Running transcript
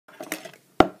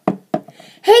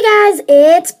Hey guys,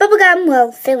 it's Bubblegum.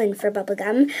 Well, fill in for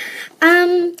Bubblegum.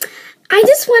 I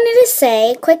just wanted to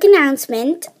say, quick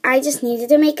announcement. I just needed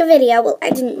to make a video. Well, I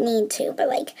didn't need to,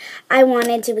 but I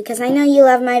wanted to because I know you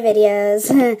love my videos.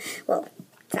 Well,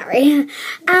 sorry.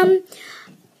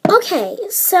 Okay,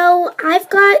 so I've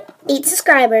got 8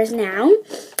 subscribers now.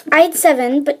 I had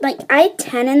 7, but I had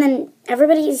 10, and then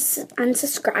everybody's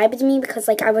unsubscribed to me because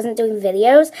I wasn't doing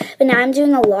videos. But now I'm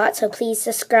doing a lot, so please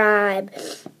subscribe.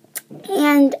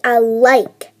 And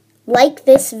like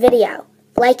this video.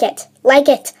 Like it.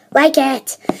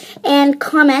 And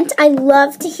comment. I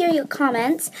love to hear your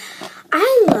comments.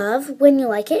 I love when you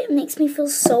like it. It makes me feel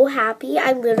so happy.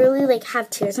 I literally have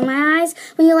tears in my eyes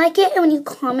when you like it. And when you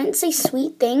comment and say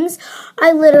sweet things,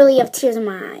 I literally have tears in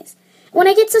my eyes. When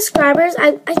I get subscribers,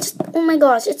 I just, oh my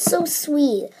gosh, it's so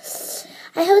sweet.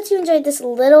 I hope you enjoyed this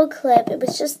little clip. It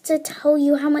was just to tell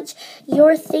you how much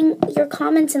your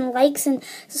comments and likes and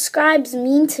subscribes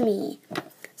mean to me.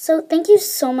 So thank you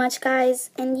so much, guys,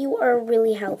 and you are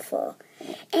really helpful.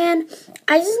 And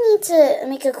I just need to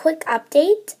make a quick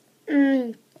update.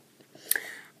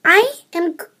 I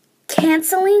am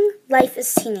canceling Life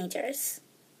as Teenagers.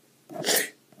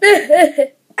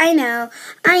 I know,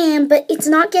 I am, but it's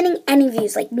not getting any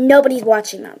views. Nobody's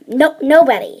watching them.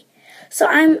 Nobody. So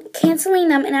I'm canceling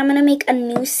them, and I'm going to make a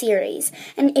new series.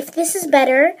 And if this is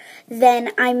better,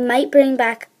 then I might bring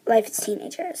back Life as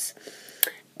Teenagers.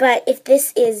 But if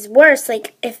this is worse,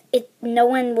 if no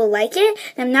one will like it,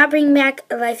 then I'm not bringing back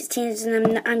Life as Teenagers,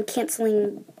 and I'm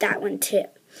canceling that one too.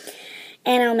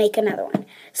 And I'll make another one.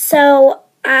 So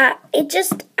I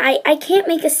can't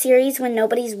make a series when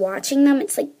nobody's watching them.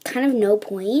 It's kind of no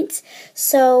point.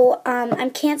 So I'm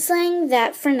canceling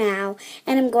that for now,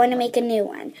 and I'm going to make a new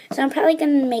one. So I'm probably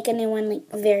going to make a new one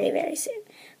very, very soon.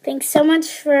 Thanks so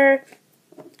much for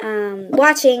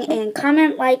watching, and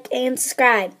comment, like, and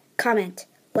subscribe. Comment,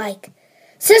 like,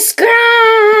 subscribe!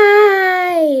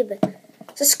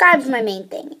 Subscribe is my main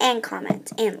thing, and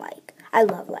comment, and like. I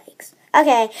love likes.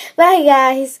 Okay, bye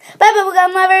guys. Bye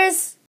Bubblegum lovers!